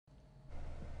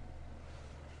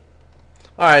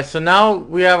Alright, so now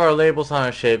we have our labels on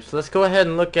our shapes. Let's go ahead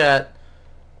and look at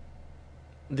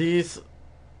these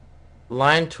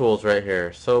line tools right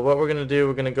here. So what we're going to do,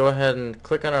 we're going to go ahead and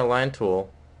click on our line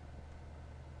tool.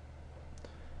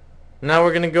 Now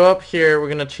we're going to go up here, we're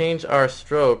going to change our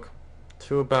stroke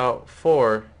to about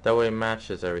 4, that way it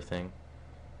matches everything.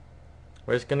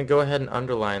 We're just going to go ahead and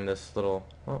underline this little,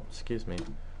 oh, excuse me.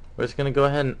 We're just going to go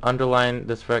ahead and underline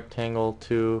this rectangle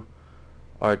to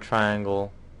our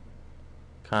triangle,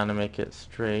 kind of make it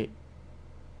straight.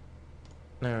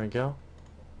 There we go.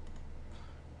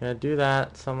 Yeah, do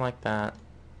that, something like that.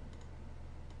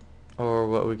 Or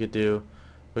what we could do,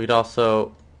 we could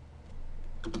also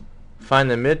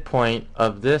find the midpoint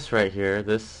of this right here,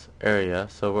 this area.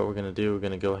 So what we're going to do, we're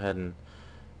going to go ahead and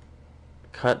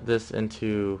cut this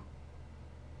into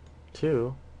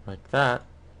 2, like that.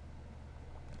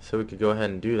 So we could go ahead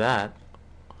and do that.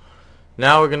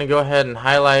 Now we're going to go ahead and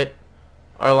highlight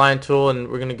our line tool, and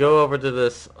we're going to go over to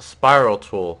this spiral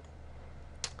tool.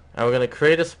 And we're going to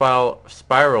create a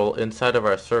spiral inside of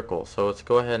our circle. So let's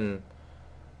go ahead and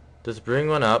just bring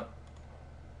one up,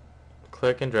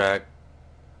 click and drag,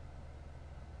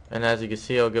 and as you can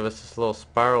see, it'll give us this little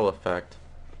spiral effect.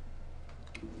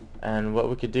 And what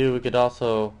we could do, we could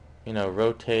also,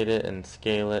 rotate it and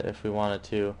scale it if we wanted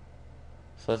to.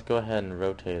 So let's go ahead and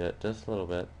rotate it just a little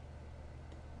bit.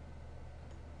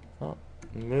 Oh,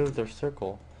 move the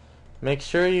circle. Make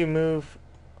sure you move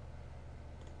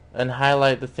and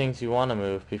highlight the things you want to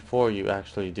move before you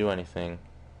actually do anything.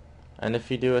 And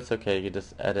if you do, it's okay. You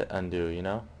just edit, undo,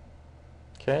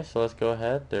 Okay, so let's go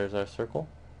ahead. There's our circle.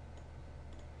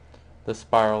 The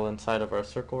spiral inside of our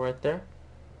circle right there.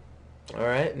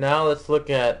 Alright, now let's look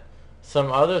at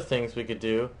some other things we could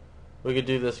do. We could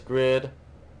do this grid.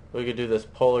 We could do this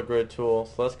polar grid tool.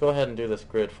 So let's go ahead and do this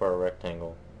grid for our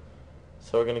rectangle.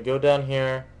 So we're going to go down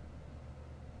here,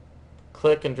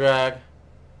 click and drag,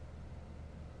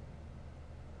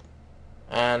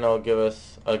 and it'll give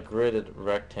us a gridded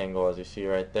rectangle, as you see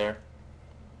right there.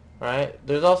 Alright,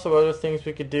 there's also other things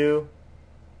we could do.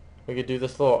 We could do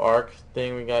this little arc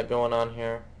thing we got going on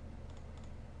here.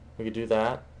 We could do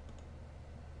that.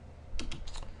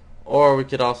 Or we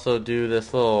could also do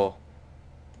this little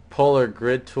polar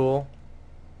grid tool.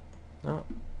 Oh,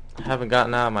 I haven't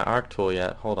gotten out of my arc tool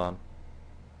yet. Hold on.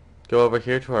 Go over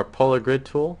here to our polar grid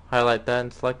tool, highlight that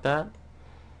and select that.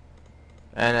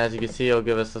 And as you can see, it'll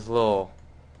give us this little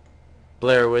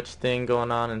Blair Witch thing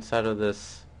going on inside of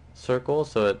this circle.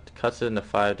 So it cuts it into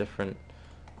 5 different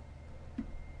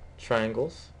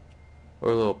triangles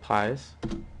or little pies.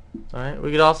 Alright,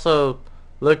 we could also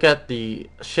look at the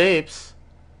shapes.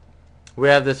 We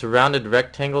have this rounded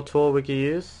rectangle tool we could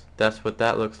use. That's what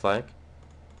that looks like.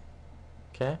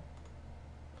 Okay.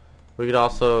 We could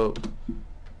also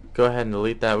go ahead and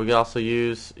delete that. We could also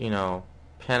use,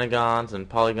 pentagons and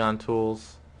polygon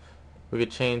tools. We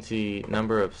could change the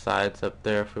number of sides up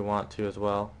there if we want to as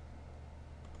well.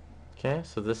 Okay,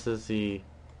 so this is the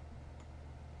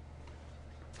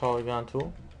polygon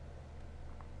tool.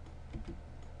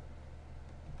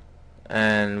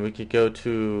 And we could go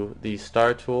to the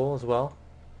star tool as well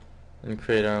and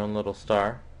create our own little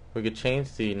star. We could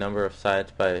change the number of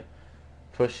sides by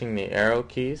pushing the arrow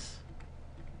keys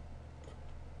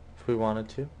if we wanted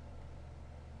to.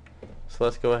 So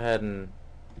let's go ahead and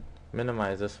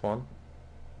minimize this one,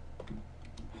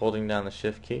 holding down the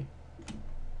shift key,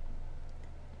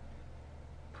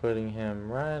 putting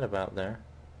him right about there,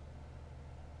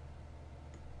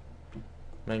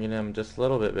 making him just a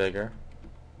little bit bigger.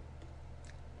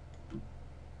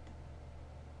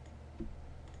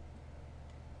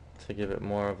 To give it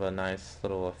more of a nice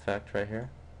little effect right here.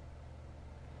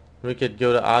 We could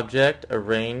go to Object,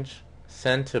 Arrange,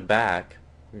 Send to Back.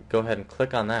 Go ahead and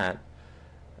click on that.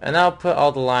 And that'll put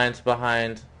all the lines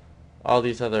behind all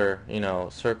these other,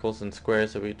 circles and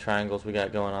squares triangles we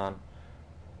got going on.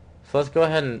 So let's go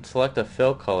ahead and select a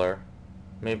fill color.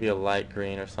 Maybe a light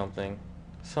green or something.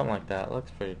 Something like that.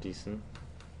 Looks pretty decent.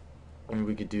 And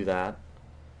we could do that.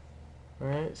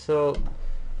 Alright, so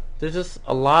there's just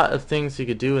a lot of things you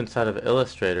could do inside of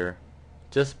Illustrator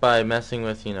just by messing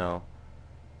with,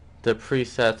 the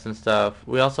presets and stuff.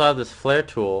 We also have this flare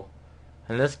tool,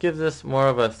 and this gives us more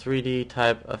of a 3D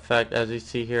type effect. As you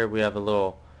see here, we have a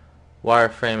little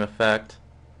wireframe effect.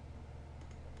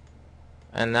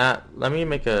 And that, let me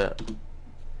make a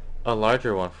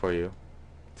larger one for you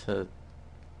to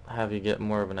have you get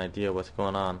more of an idea of what's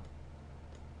going on.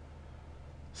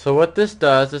 So what this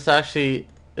does, this actually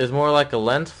is more like a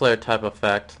lens flare type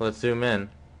effect. Let's zoom in.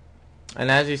 And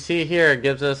as you see here, it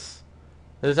gives us,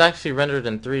 this is actually rendered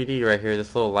in 3D right here,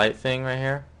 this little light thing right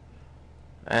here.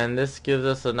 and this gives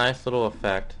us a nice little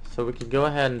effect. So we could go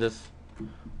ahead and just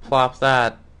plop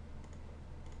that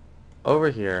over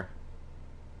here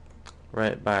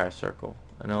right by our circle.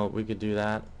 I know we could do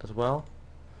that as well,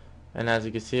 and as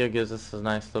you can see, it gives us a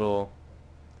nice little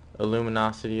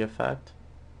luminosity effect.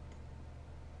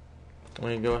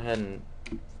 We can go ahead and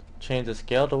change the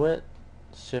scale to it,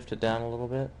 shift it down a little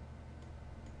bit,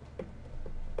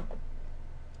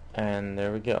 and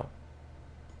there we go.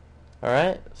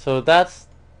 Alright, so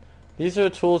these are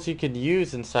tools you could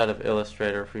use inside of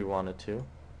Illustrator if you wanted to.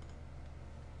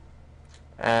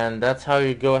 And that's how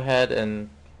you go ahead and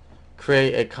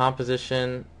create a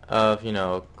composition of,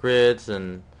 grids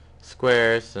and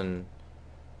squares and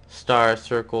stars,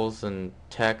 circles, and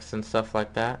text and stuff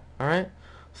like that. Alright,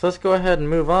 so let's go ahead and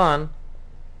move on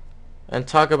and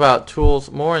talk about tools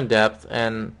more in depth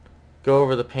and go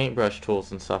over the paintbrush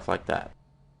tools and stuff like that.